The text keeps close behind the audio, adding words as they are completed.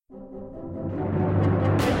Welcome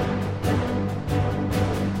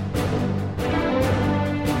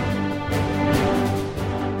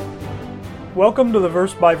to the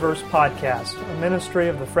Verse by Verse podcast, a ministry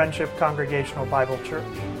of the Friendship Congregational Bible Church.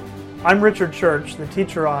 I'm Richard Church, the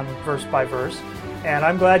teacher on Verse by Verse, and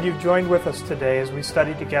I'm glad you've joined with us today as we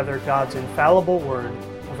study together God's infallible Word,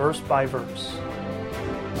 verse by verse.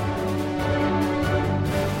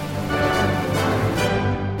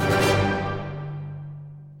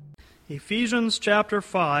 Ephesians chapter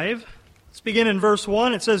 5. Let's begin in verse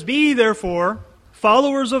 1. It says, "Be ye therefore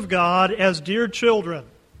followers of God as dear children,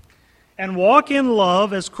 and walk in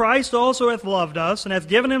love as Christ also hath loved us, and hath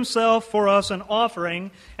given himself for us an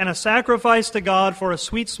offering and a sacrifice to God for a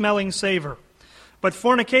sweet-smelling savor. But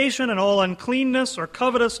fornication and all uncleanness or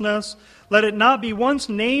covetousness, let it not be once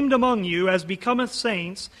named among you as becometh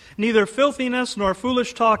saints, neither filthiness, nor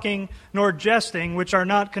foolish talking, nor jesting, which are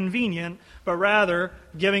not convenient, but rather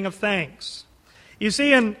giving of thanks." You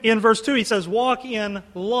see in verse 2, he says, walk in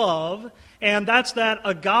love, and that's that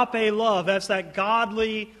agape love, that's that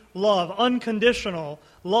godly love, unconditional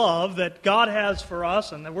love that God has for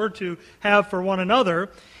us and that we're to have for one another.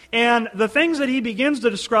 And the things that he begins to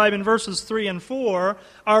describe in verses 3 and 4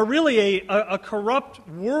 are really a corrupt,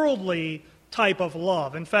 worldly type of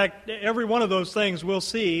love. In fact, every one of those things we'll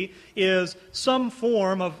see is some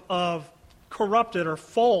form of corrupted or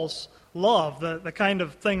false love, the kind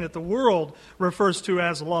of thing that the world refers to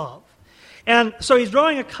as love. And so he's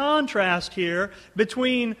drawing a contrast here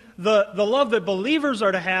between the love that believers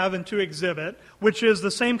are to have and to exhibit, which is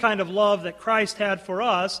the same kind of love that Christ had for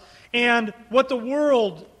us, and what the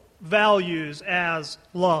world values as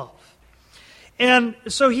love. And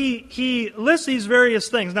so he lists these various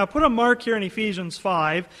things. Now put a mark here in Ephesians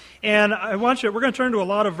 5, and we're going to turn to a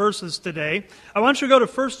lot of verses today. I want you to go to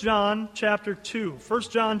 1 John chapter 2.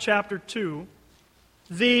 1 John chapter 2.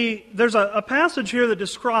 There's a passage here that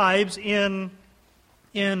describes in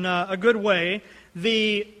a good way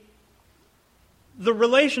the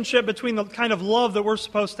relationship between the kind of love that we're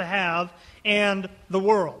supposed to have and the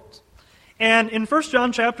world. And in 1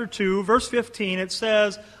 John chapter 2, verse 15, it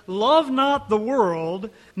says, "Love not the world,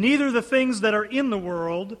 neither the things that are in the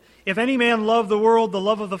world. If any man love the world, the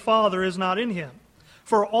love of the Father is not in him.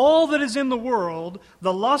 For all that is in the world,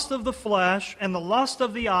 the lust of the flesh, and the lust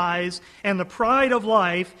of the eyes, and the pride of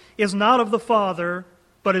life, is not of the Father,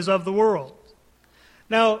 but is of the world."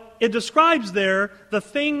 Now, it describes there the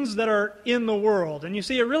things that are in the world. And you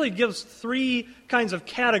see, it really gives three kinds of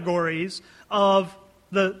categories of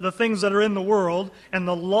the things that are in the world and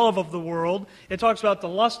the love of the world. It talks about the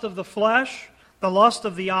lust of the flesh, the lust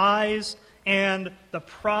of the eyes, and the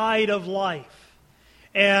pride of life.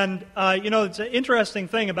 And, it's an interesting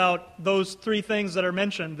thing about those three things that are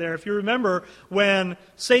mentioned there. If you remember when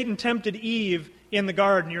Satan tempted Eve in the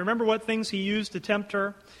garden, you remember what things he used to tempt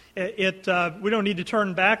her? We don't need to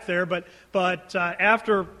turn back there, but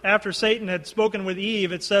after Satan had spoken with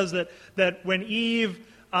Eve, it says that when Eve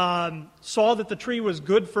saw that the tree was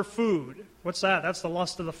good for food, what's that? That's the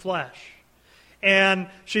lust of the flesh. And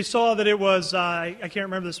she saw that it was, I can't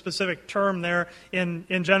remember the specific term there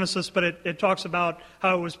in Genesis, but it talks about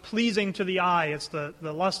how it was pleasing to the eye. It's the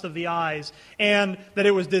lust of the eyes. And that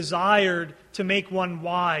it was desired to make one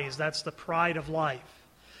wise. That's the pride of life.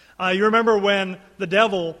 You remember when the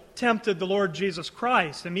devil tempted the Lord Jesus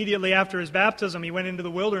Christ. Immediately after his baptism, he went into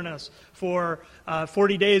the wilderness for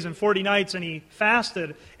 40 days and 40 nights, and he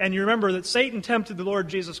fasted. And you remember that Satan tempted the Lord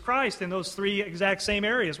Jesus Christ in those three exact same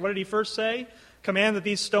areas. What did he first say? Command that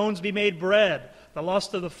these stones be made bread. The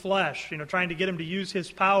lust of the flesh, trying to get him to use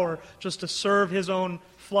his power just to serve his own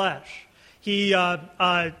flesh. He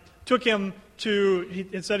took him to,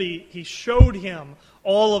 it said he showed him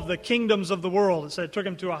all of the kingdoms of the world. It said it took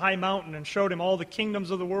him to a high mountain and showed him all the kingdoms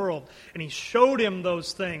of the world. And he showed him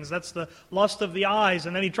those things. That's the lust of the eyes.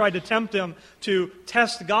 And then he tried to tempt him to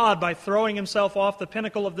test God by throwing himself off the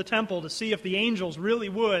pinnacle of the temple to see if the angels really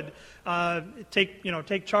would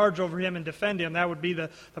take charge over him and defend him. That would be the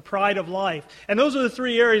pride of life. And those are the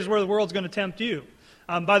three areas where the world's going to tempt you.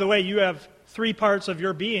 By the way, you have three parts of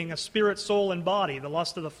your being, a spirit, soul, and body. The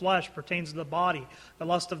lust of the flesh pertains to the body. The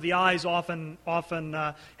lust of the eyes often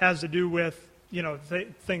has to do with,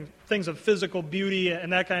 things of physical beauty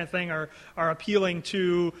and that kind of thing are appealing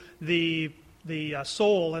to the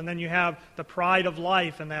soul. And then you have the pride of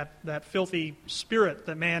life and that filthy spirit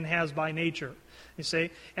that man has by nature. You see?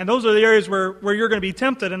 And those are the areas where you're going to be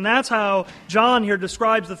tempted. And that's how John here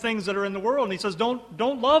describes the things that are in the world. And he says, don't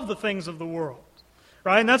love the things of the world.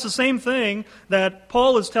 right? And that's the same thing that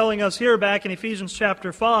Paul is telling us here back in Ephesians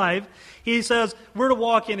chapter 5. He says we're to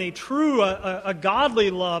walk in a true, a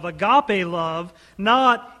godly love, agape love,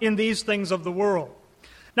 not in these things of the world.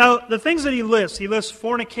 Now, the things that he lists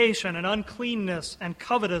fornication and uncleanness and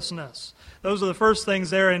covetousness. Those are the first things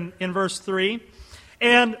there in verse 3.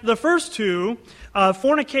 And the first two,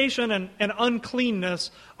 fornication and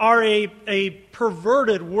uncleanness, are a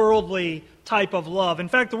perverted worldly type of love. In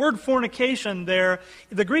fact, the word fornication there,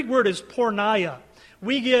 the Greek word is porneia.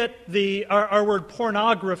 We get our word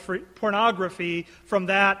pornography from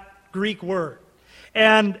that Greek word.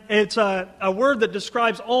 And it's a word that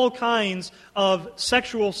describes all kinds of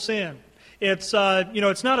sexual sin. It's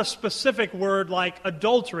it's not a specific word like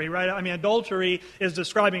adultery, right? I mean, adultery is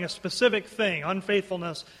describing a specific thing,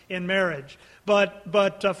 unfaithfulness in marriage.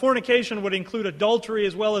 But fornication would include adultery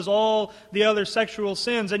as well as all the other sexual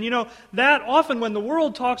sins. And that often when the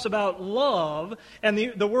world talks about love, and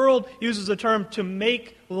the world uses the term to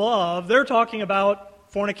make love, they're talking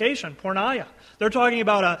about fornication, porneia. They're talking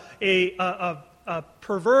about a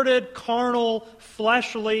perverted, carnal,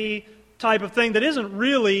 fleshly type of thing that isn't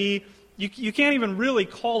really, you can't even really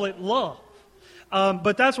call it love.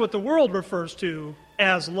 But that's what the world refers to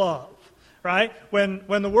as love. Right? When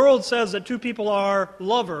the world says that two people are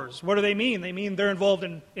lovers, what do they mean? They mean they're involved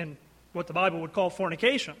in what the Bible would call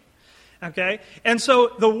fornication. Okay? And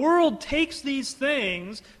so the world takes these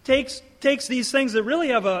things that really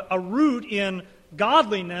have a root in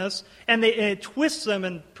godliness, and it twists them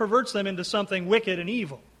and perverts them into something wicked and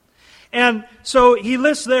evil. And so he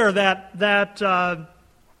lists there that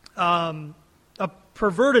a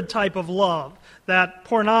perverted type of love, that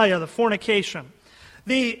porneia, the fornication.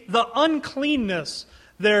 The uncleanness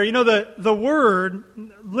there, the word,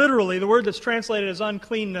 literally, the word that's translated as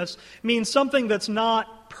uncleanness means something that's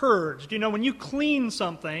not purged. When you clean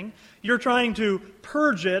something, you're trying to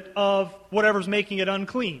purge it of whatever's making it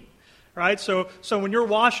unclean, right? So when you're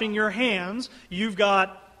washing your hands, you've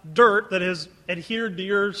got dirt that has adhered to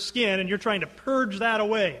your skin, and you're trying to purge that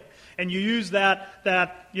away. And you use that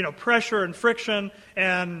pressure and friction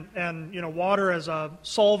and water as a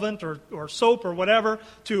solvent or soap or whatever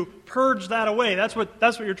to purge that away. That's what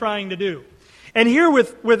you're trying to do. And here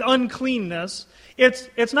with uncleanness,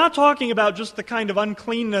 it's not talking about just the kind of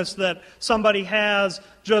uncleanness that somebody has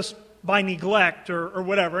just by neglect or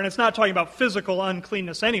whatever. And it's not talking about physical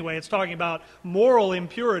uncleanness anyway. It's talking about moral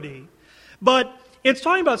impurity. But it's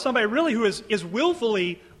talking about somebody really who is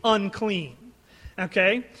willfully unclean.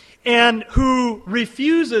 Okay? And who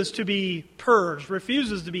refuses to be purged,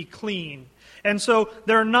 refuses to be clean. And so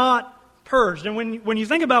they're not purged. And when you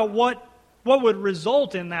think about what would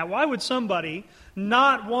result in that, why would somebody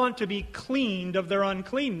not want to be cleaned of their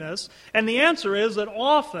uncleanness? And the answer is that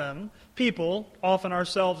often people, often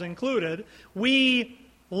ourselves included, we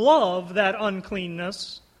love that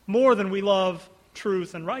uncleanness more than we love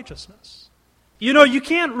truth and righteousness. You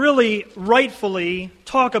can't really rightfully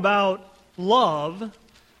talk about love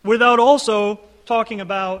without also talking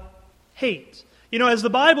about hate. As the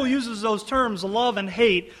Bible uses those terms, love and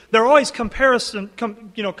hate, they're always comparable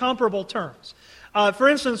terms. For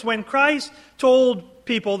instance, when Christ told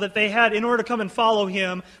people that they had, in order to come and follow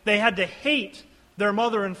Him, they had to hate their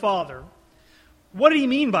mother and father, what did He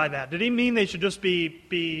mean by that? Did He mean they should just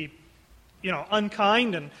be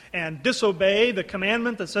unkind and disobey the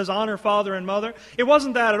commandment that says honor father and mother? It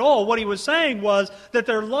wasn't that at all. What He was saying was that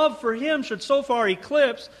their love for Him should so far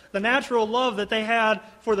eclipse the natural love that they had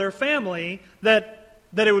for their family that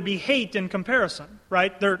it would be hate in comparison,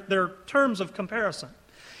 right? They're terms of comparison.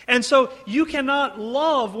 And so you cannot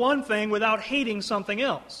love one thing without hating something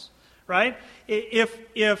else, right?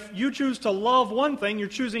 If you choose to love one thing, you're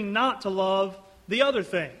choosing not to love the other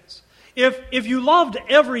things. If you loved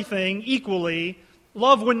everything equally,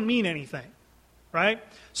 love wouldn't mean anything, right?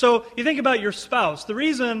 So you think about your spouse. The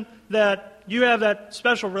reason that you have that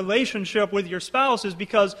special relationship with your spouse is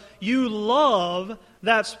because you love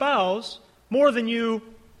that spouse more than you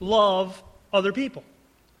love other people,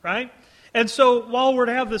 right? And so while we're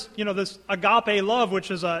to have this, this agape love,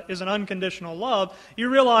 which is an unconditional love, you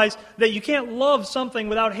realize that you can't love something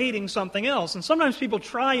without hating something else. And sometimes people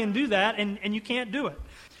try and do that, and you can't do it.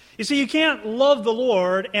 You see, you can't love the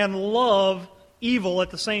Lord and love evil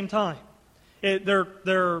at the same time.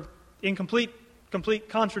 They're in complete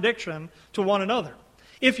contradiction to one another.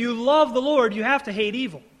 If you love the Lord, you have to hate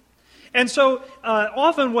evil. And so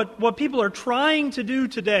often what people are trying to do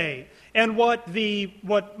today, and what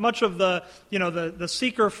much of the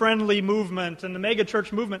seeker-friendly movement and the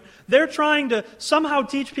megachurch movement, they're trying to somehow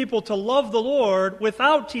teach people to love the Lord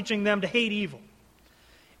without teaching them to hate evil.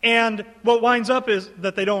 And what winds up is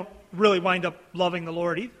that they don't really wind up loving the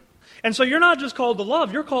Lord either. And so you're not just called to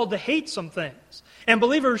love, you're called to hate some things. And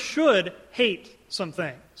believers should hate some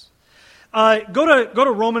things. Go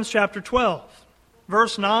to Romans chapter 12.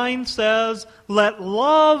 Verse 9 says, "Let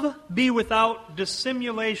love be without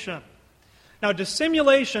dissimulation." Now,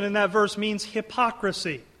 dissimulation in that verse means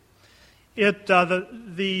hypocrisy.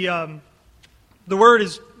 The word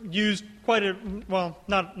is used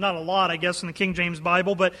not a lot, I guess, in the King James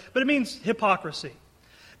Bible, but it means hypocrisy.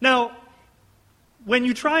 Now, when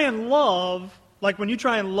you try and love, like when you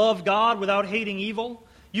try and love God without hating evil,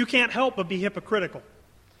 you can't help but be hypocritical,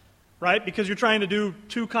 right? Because you're trying to do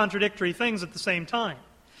two contradictory things at the same time.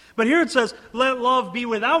 But here it says, "Let love be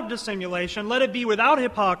without dissimulation, let it be without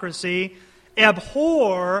hypocrisy,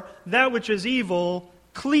 abhor that which is evil,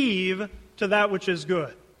 cleave to that which is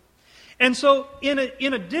good." And so, in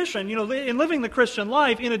addition, in living the Christian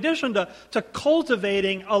life, in addition to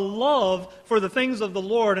cultivating a love for the things of the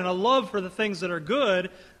Lord and a love for the things that are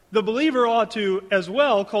good, the believer ought to as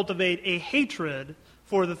well cultivate a hatred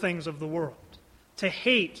for the things of the world, to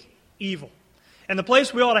hate evil. And the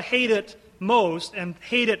place we ought to hate it most and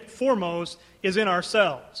hate it foremost is in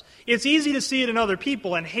ourselves. It's easy to see it in other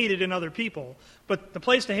people and hate it in other people, but the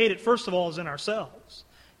place to hate it, first of all, is in ourselves.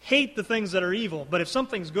 Hate the things that are evil, but if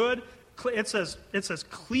something's good, it says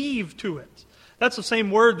cleave to it. That's the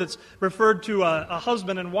same word that's referred to a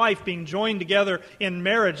husband and wife being joined together in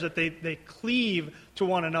marriage, that they cleave to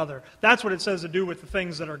one another. That's what it says to do with the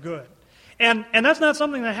things that are good. And that's not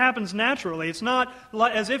something that happens naturally. It's not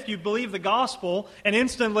as if you believe the gospel and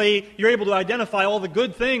instantly you're able to identify all the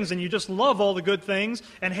good things and you just love all the good things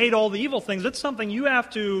and hate all the evil things. It's something you have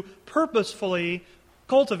to purposefully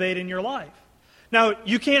cultivate in your life. Now,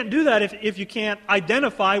 you can't do that if you can't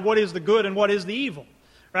identify what is the good and what is the evil,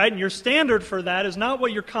 right? And your standard for that is not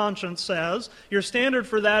what your conscience says. Your standard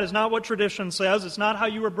for that is not what tradition says. It's not how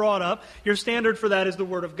you were brought up. Your standard for that is the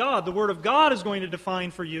Word of God. The Word of God is going to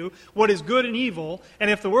define for you what is good and evil, and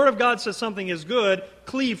if the Word of God says something is good,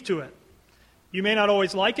 cleave to it. You may not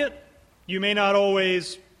always like it. You may not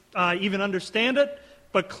always even understand it,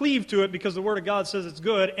 but cleave to it because the Word of God says it's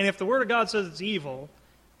good, and if the Word of God says it's evil,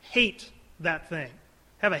 hate that thing.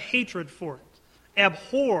 Have a hatred for it.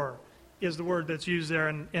 Abhor is the word that's used there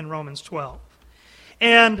in Romans 12.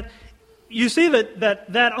 And you see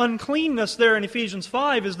that uncleanness there in Ephesians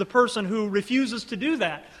 5 is the person who refuses to do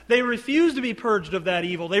that. They refuse to be purged of that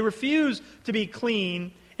evil. They refuse to be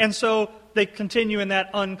clean, and so they continue in that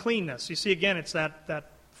uncleanness. You see, again, it's that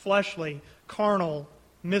fleshly, carnal,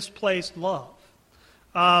 misplaced love.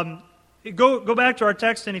 Go back to our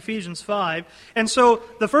text in Ephesians 5. And so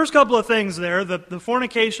the first couple of things there, the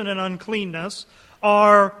fornication and uncleanness,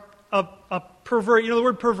 are a pervert. The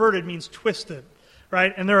word perverted means twisted,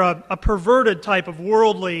 right? And they're a perverted type of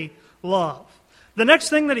worldly love. The next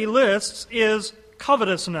thing that he lists is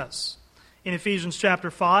covetousness in Ephesians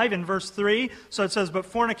chapter 5 in verse 3. So it says, "But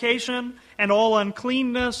fornication and all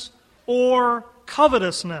uncleanness or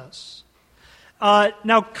covetousness."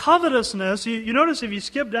 Now, covetousness, you notice if you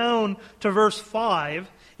skip down to verse 5,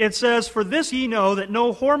 it says, "For this ye know, that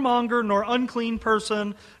no whoremonger, nor unclean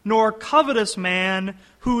person, nor covetous man,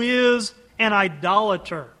 who is an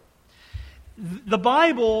idolater." The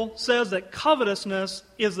Bible says that covetousness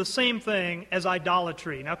is the same thing as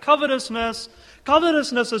idolatry. Now, covetousness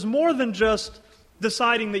is more than just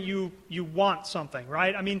deciding that you want something,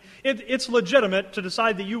 right? I mean, it's legitimate to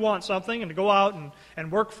decide that you want something and to go out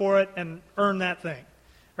and work for it and earn that thing,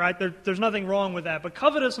 right? There's nothing wrong with that. But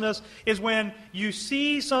covetousness is when you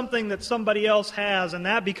see something that somebody else has, and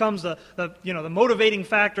that becomes the motivating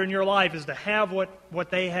factor in your life is to have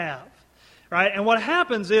what they have, right? And what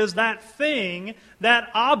happens is that thing,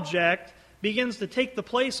 that object, begins to take the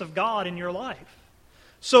place of God in your life.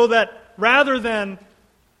 So that rather than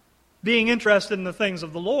being interested in the things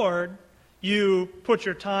of the Lord, you put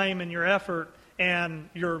your time and your effort and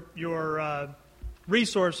your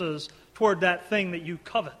resources toward that thing that you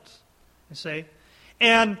covet, you see.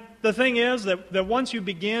 And the thing is that once you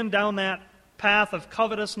begin down that path of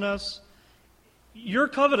covetousness, your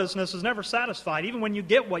covetousness is never satisfied. Even when you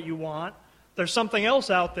get what you want, there's something else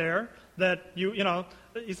out there that you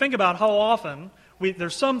think about how often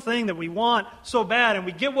there's something that we want so bad, and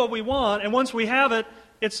we get what we want, and once we have it,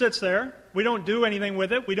 it sits there. We don't do anything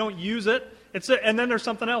with it. We don't use it. And then there's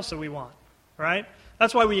something else that we want, right?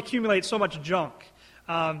 That's why we accumulate so much junk.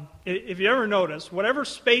 If you ever notice, whatever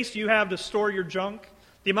space you have to store your junk,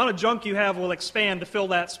 the amount of junk you have will expand to fill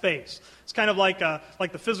that space. It's kind of like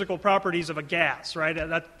the physical properties of a gas, right?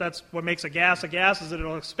 That's what makes a gas is that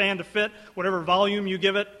it'll expand to fit whatever volume you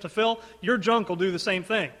give it to fill. Your junk will do the same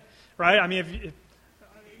thing, right? I mean, if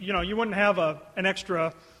you wouldn't have an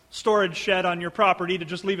extra storage shed on your property to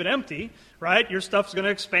just leave it empty, right? Your stuff's going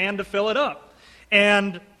to expand to fill it up.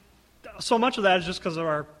 And so much of that is just because of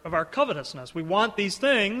our covetousness. We want these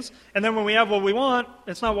things, and then when we have what we want,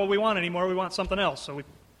 it's not what we want anymore. We want something else, so we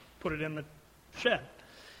put it in the shed.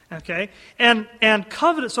 Okay? And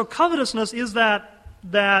covetousness is that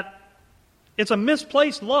it's a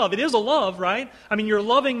misplaced love. It is a love, right? I mean, you're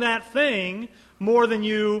loving that thing more than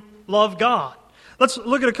you love God. Let's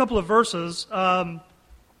look at a couple of verses.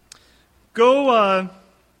 Go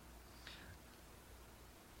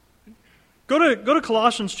to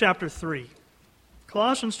Colossians chapter 3.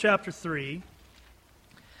 Colossians chapter 3.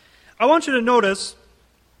 I want you to notice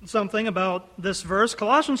something about this verse.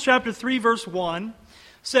 Colossians chapter 3, verse 1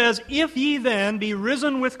 says, "If ye then be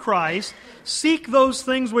risen with Christ, seek those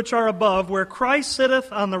things which are above, where Christ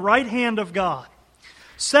sitteth on the right hand of God.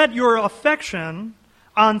 Set your affection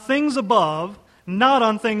on things above, not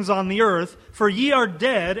on things on the earth, for ye are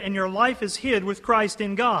dead, and your life is hid with Christ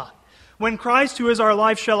in God. When Christ, who is our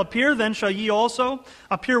life, shall appear, then shall ye also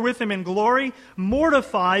appear with him in glory.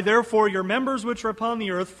 Mortify, therefore, your members which are upon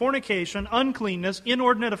the earth, fornication, uncleanness,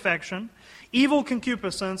 inordinate affection, evil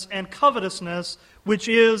concupiscence, and covetousness, which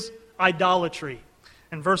is idolatry."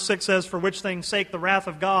 And verse 6 says, "For which things sake the wrath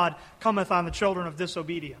of God cometh on the children of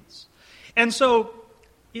disobedience." And so,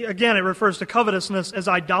 again, it refers to covetousness as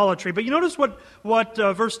idolatry. But you notice what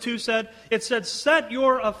verse 2 said? It said, "Set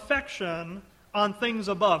your affection on things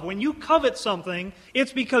above." When you covet something,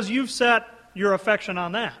 it's because you've set your affection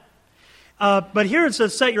on that. But here it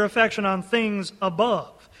says, "Set your affection on things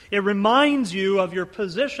above." It reminds you of your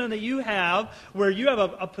position that you have, where you have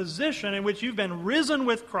a position in which you've been risen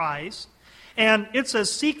with Christ. And it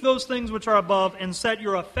says, "Seek those things which are above and set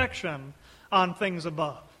your affection on things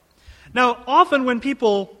above." Now, often when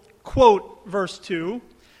people quote verse 2,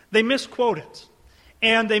 they misquote it.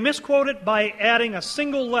 And they misquote it by adding a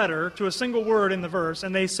single letter to a single word in the verse,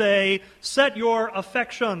 and they say, "Set your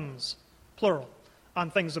affections," plural, "on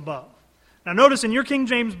things above." Now notice in your King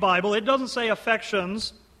James Bible, it doesn't say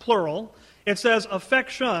affections, plural. It says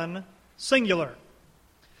affection, singular.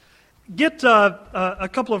 Get a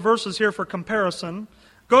couple of verses here for comparison.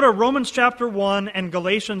 Go to Romans chapter 1 and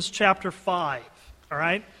Galatians chapter 5. All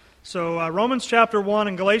right? So Romans chapter 1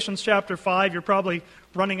 and Galatians chapter 5, you're probably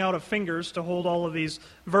running out of fingers to hold all of these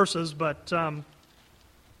verses, but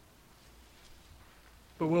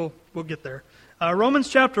we'll get there. Romans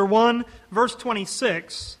chapter 1, verse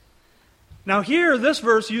 26. Now here, this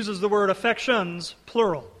verse uses the word affections,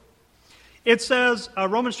 plural. It says,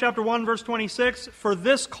 Romans chapter 1, verse 26, "For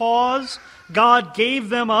this cause God gave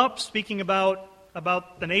them up," speaking about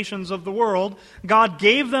the nations of the world, "God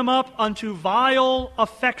gave them up unto vile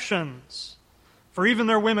affections. For even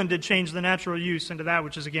their women did change the natural use into that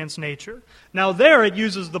which is against nature." Now there it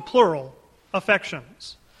uses the plural,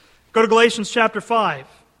 affections. Go to Galatians chapter 5,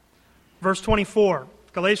 verse 24.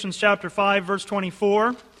 Galatians chapter 5, verse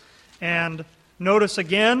 24. And notice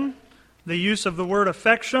again the use of the word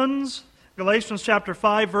affections. Galatians chapter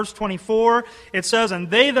 5, verse 24. It says, "And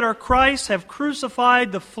they that are Christ have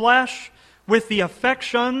crucified the flesh with the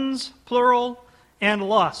affections," plural, "and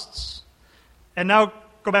lusts." And now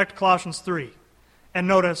go back to Colossians 3. And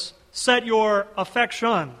notice, "Set your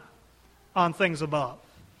affection on things above."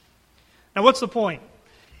 Now what's the point?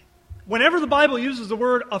 Whenever the Bible uses the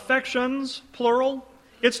word affections, plural,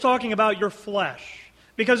 it's talking about your flesh.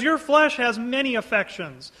 Because your flesh has many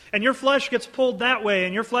affections. And your flesh gets pulled that way,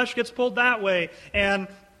 and your flesh gets pulled that way. And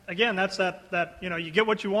again, that's that you get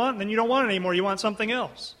what you want, and then you don't want it anymore. You want something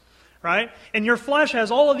else. Right? And your flesh has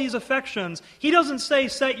all of these affections. He doesn't say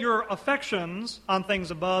set your affections on things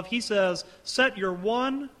above. He says set your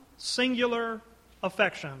one singular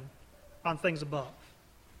affection on things above.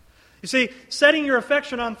 You see, setting your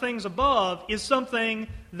affection on things above is something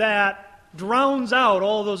that drowns out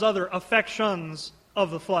all those other affections of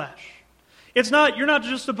the flesh. You're not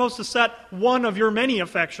just supposed to set one of your many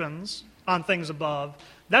affections on things above.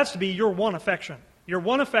 That's to be your one affection. Your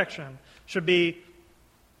one affection should be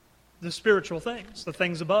the spiritual things, the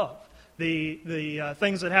things above, the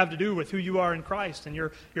things that have to do with who you are in Christ and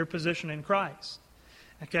your position in Christ.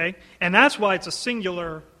 Okay? And that's why it's a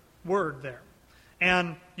singular word there.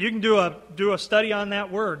 And you can do a study on that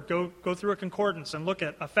word. Go through a concordance and look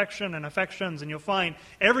at affection and affections, and you'll find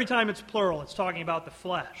every time it's plural, it's talking about the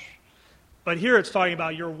flesh. But here it's talking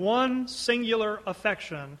about your one singular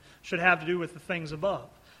affection should have to do with the things above.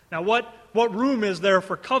 Now, what room is there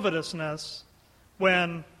for covetousness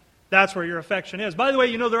when that's where your affection is? By the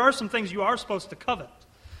way, there are some things you are supposed to covet,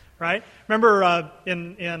 right? Remember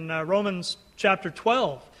in Romans chapter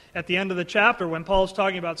 12, at the end of the chapter, when Paul's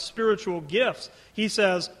talking about spiritual gifts, he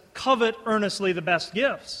says, covet earnestly the best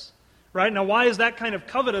gifts. Right? Now, why is that kind of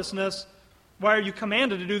covetousness? Why are you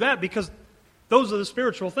commanded to do that? Because those are the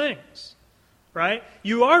spiritual things. Right?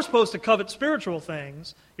 You are supposed to covet spiritual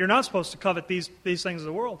things. You're not supposed to covet these things of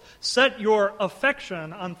the world. Set your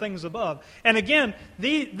affection on things above. And again,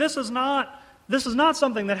 this is not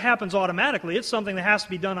something that happens automatically. It's something that has to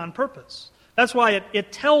be done on purpose. That's why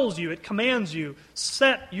it tells you, it commands you,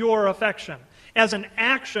 set your affection. As an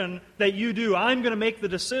action that you do, I'm going to make the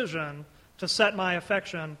decision to set my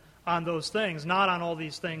affection on those things, not on all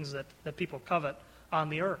these things that people covet on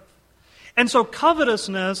the earth. And so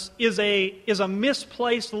covetousness is a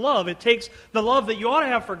misplaced love. It takes the love that you ought to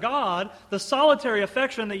have for God, the solitary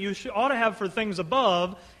affection that you ought to have for things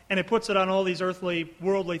above, and it puts it on all these earthly,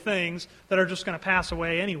 worldly things that are just going to pass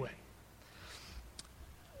away anyway.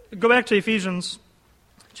 Go back to Ephesians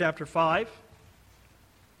chapter 5.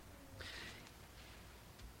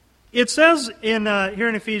 It says here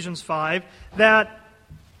in Ephesians 5 that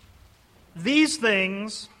these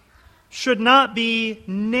things should not be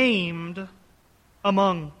named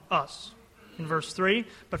among us. In verse 3,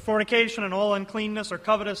 but fornication and all uncleanness or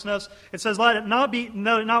covetousness, it says, let it not be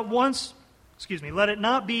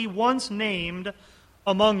once named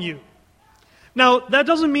among you. Now, that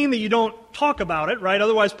doesn't mean that you don't talk about it, right?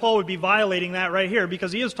 Otherwise, Paul would be violating that right here,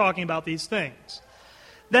 because he is talking about these things.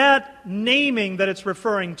 That naming that it's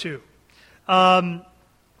referring to, it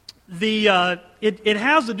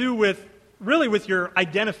has to do with your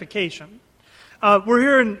identification. We're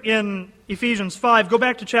here in Ephesians 5. Go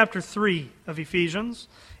back to chapter 3 of Ephesians.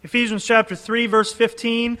 Ephesians chapter 3, verse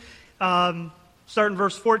 15, start in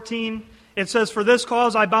verse 14. It says, for this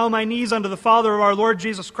cause I bow my knees unto the Father of our Lord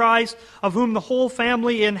Jesus Christ, of whom the whole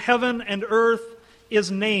family in heaven and earth is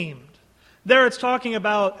named. There it's talking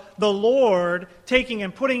about the Lord taking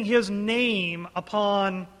and putting His name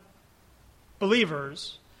upon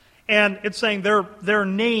believers. And it's saying they're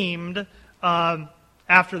named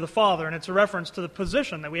after the Father, and it's a reference to the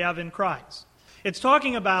position that we have in Christ. It's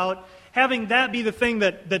talking about having that be the thing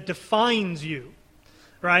that defines you,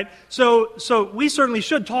 right? So we certainly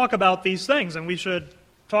should talk about these things, and we should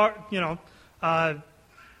talk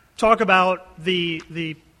about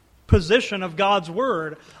the position of God's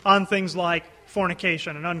Word on things like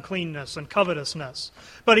fornication and uncleanness and covetousness.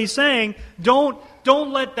 But he's saying, don't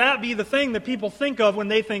let that be the thing that people think of when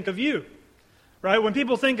they think of you. Right? When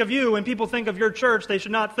people think of you, when people think of your church, they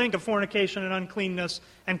should not think of fornication and uncleanness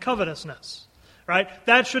and covetousness. Right?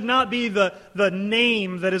 That should not be the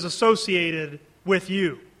name that is associated with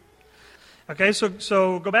you. Okay,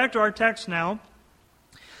 so go back to our text now.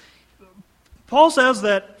 Paul says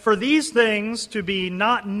that for these things to be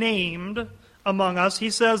not named among us, he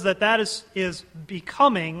says that is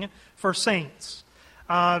becoming for saints.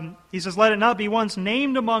 He says, let it not be once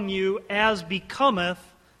named among you as becometh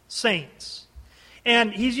saints.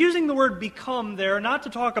 And he's using the word become there, not to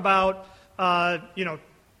talk about,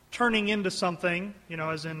 turning into something,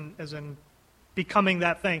 as in becoming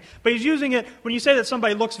that thing. But he's using it when you say that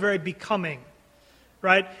somebody looks very becoming,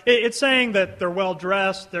 right? It's saying that they're well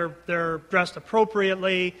dressed, they're dressed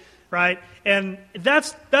appropriately, right? And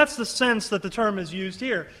that's the sense that the term is used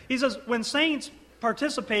here. He says when saints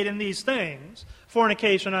participate in these things,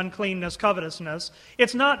 fornication, uncleanness, covetousness,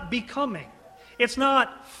 it's not becoming. It's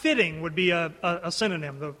not fitting would be a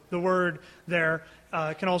synonym. The word there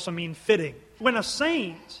can also mean fitting. When a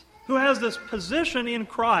saint who has this position in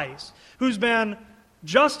Christ, who's been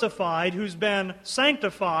justified, who's been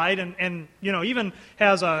sanctified, and even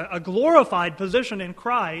has a glorified position in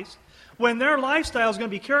Christ, when their lifestyle is going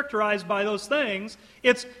to be characterized by those things,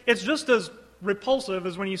 it's just as repulsive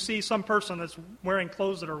as when you see some person that's wearing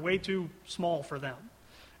clothes that are way too small for them,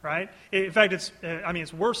 right? In fact,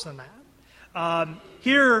 it's worse than that.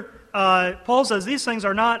 Here, Paul says these things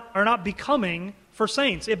are not becoming for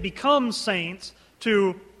saints. It becomes saints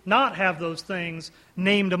to not have those things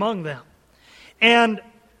named among them. And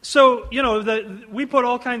so, we put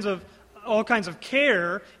all kinds of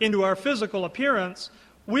care into our physical appearance.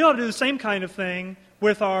 We ought to do the same kind of thing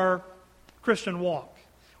with our Christian walk.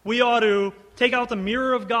 We ought to take out the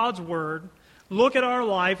mirror of God's Word, look at our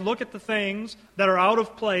life, look at the things that are out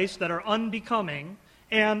of place, that are unbecoming,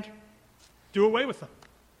 and do away with them.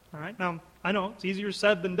 All right? Now, I know it's easier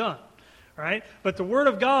said than done. All right? But the Word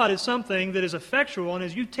of God is something that is effectual, and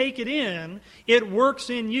as you take it in, it works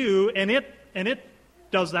in you, and it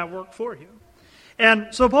does that work for you. And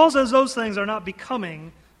so Paul says those things are not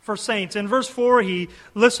becoming for saints. In verse 4, he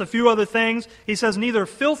lists a few other things. He says, neither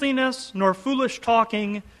filthiness, nor foolish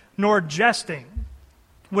talking, nor jesting,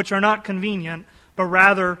 which are not convenient, but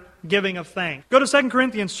rather giving of thanks. Go to 2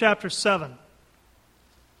 Corinthians chapter 7.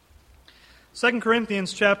 2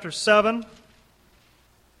 Corinthians chapter 7.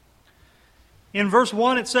 In verse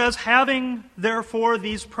 1 it says, "Having therefore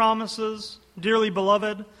these promises, dearly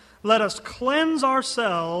beloved, let us cleanse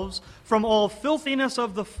ourselves from all filthiness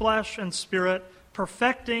of the flesh and spirit,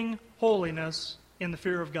 perfecting holiness in the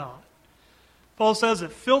fear of God." Paul says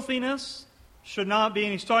that filthiness should not be,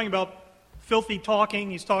 and he's talking about filthy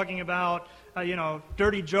talking, he's talking about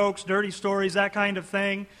dirty jokes, dirty stories, that kind of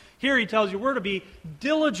thing. Here he tells you we're to be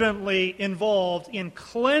diligently involved in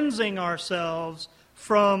cleansing ourselves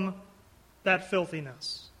from that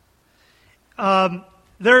filthiness.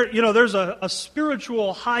 There's a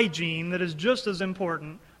spiritual hygiene that is just as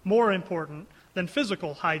important, more important than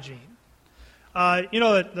physical hygiene.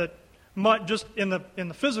 Just in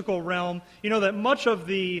the physical realm, that much of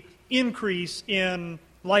the increase in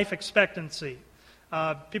life expectancy,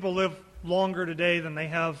 people live longer today than they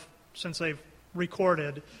have since they've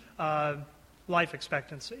recorded life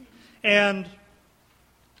expectancy, and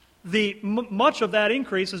much of that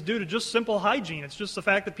increase is due to just simple hygiene. It's just the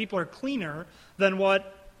fact that people are cleaner than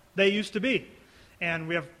what they used to be. And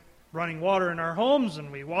we have running water in our homes,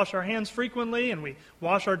 and we wash our hands frequently, and we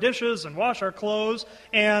wash our dishes and wash our clothes,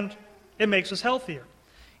 and it makes us healthier.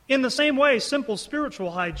 In the same way, simple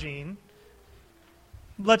spiritual hygiene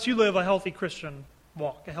lets you live a healthy Christian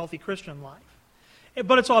walk, a healthy Christian life.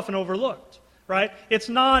 But it's often overlooked, right? It's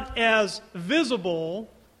not as visible.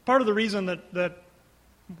 Part of the reason that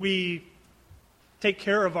we take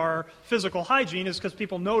care of our physical hygiene is because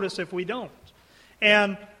people notice if we don't.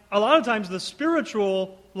 And a lot of times the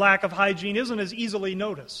spiritual lack of hygiene isn't as easily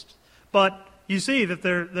noticed. But you see that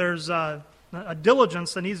there's a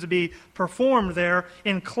diligence that needs to be performed there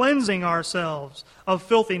in cleansing ourselves of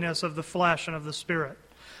filthiness of the flesh and of the spirit.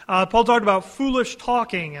 Paul talked about foolish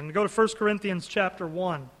talking, and go to 1 Corinthians chapter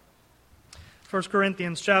 1. 1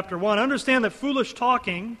 Corinthians chapter 1. Understand that foolish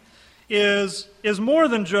talking is more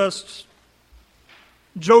than just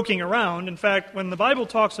joking around. In fact, when the Bible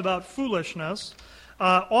talks about foolishness,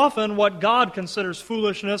 often what God considers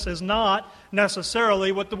foolishness is not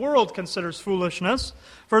necessarily what the world considers foolishness.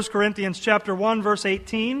 1 Corinthians chapter 1, verse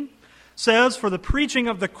 18 says, "For the preaching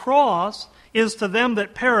of the cross is to them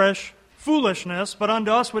that perish foolishness, but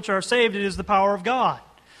unto us which are saved it is the power of God.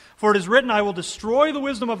 For it is written, I will destroy the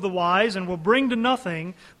wisdom of the wise, and will bring to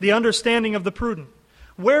nothing the understanding of the prudent.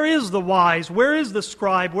 Where is the wise? Where is the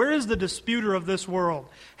scribe? Where is the disputer of this world?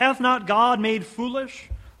 Hath not God made foolish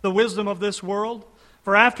the wisdom of this world?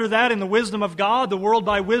 For after that, in the wisdom of God, the world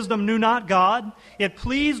by wisdom knew not God. It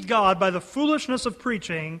pleased God by the foolishness of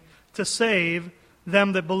preaching to save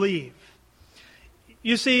them that believe."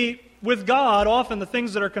 You see, with God, often the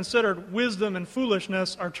things that are considered wisdom and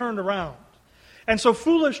foolishness are turned around. And so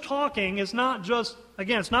foolish talking is not just,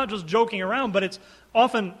 again, it's not just joking around, but it's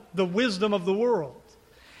often the wisdom of the world.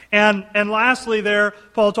 And lastly there,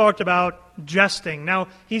 Paul talked about jesting. Now,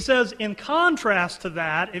 he says in contrast to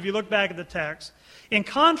that, if you look back at the text, in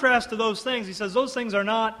contrast to those things, he says those things are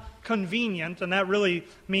not convenient, and that really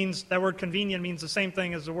means, that word convenient means the same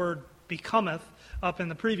thing as the word becometh up in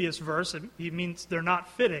the previous verse. It means they're not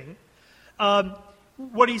fitting.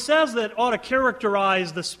 What he says that ought to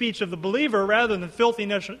characterize the speech of the believer rather than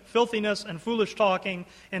filthiness and foolish talking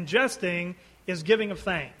and jesting is giving of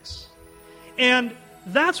thanks. And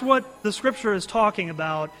that's what the Scripture is talking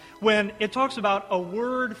about when it talks about a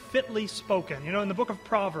word fitly spoken. In the book of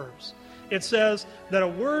Proverbs, it says that a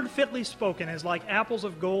word fitly spoken is like apples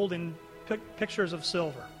of gold in pictures of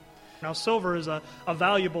silver. Now, silver is a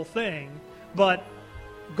valuable thing, but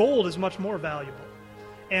gold is much more valuable.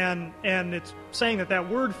 And it's saying that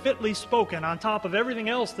word fitly spoken on top of everything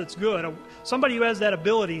else that's good, somebody who has that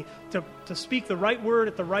ability to speak the right word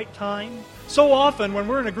at the right time. So often when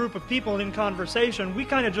we're in a group of people and in conversation, we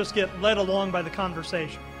kind of just get led along by the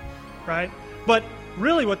conversation, right? But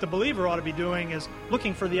really what the believer ought to be doing is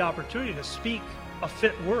looking for the opportunity to speak a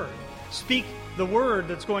fit word. Speak the word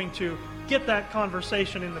that's going to get that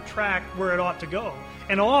conversation in the track where it ought to go.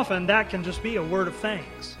 And often that can just be a word of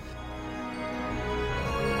thanks.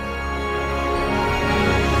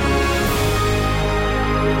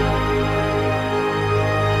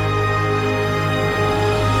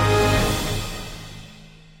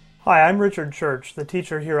 Hi, I'm Richard Church, the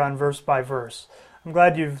teacher here on Verse by Verse. I'm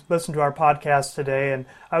glad you've listened to our podcast today, and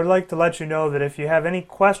I would like to let you know that if you have any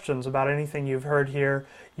questions about anything you've heard here,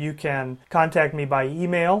 you can contact me by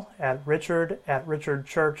email at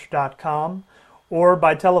richard@richardchurch.com or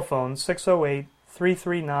by telephone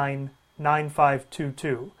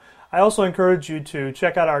 608-339-9522. I also encourage you to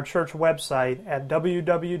check out our church website at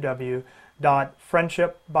www.richardchurch.com.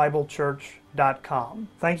 www.friendshipbiblechurch.com.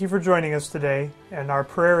 Thank you for joining us today, and our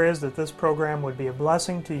prayer is that this program would be a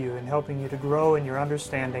blessing to you in helping you to grow in your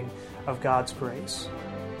understanding of God's grace.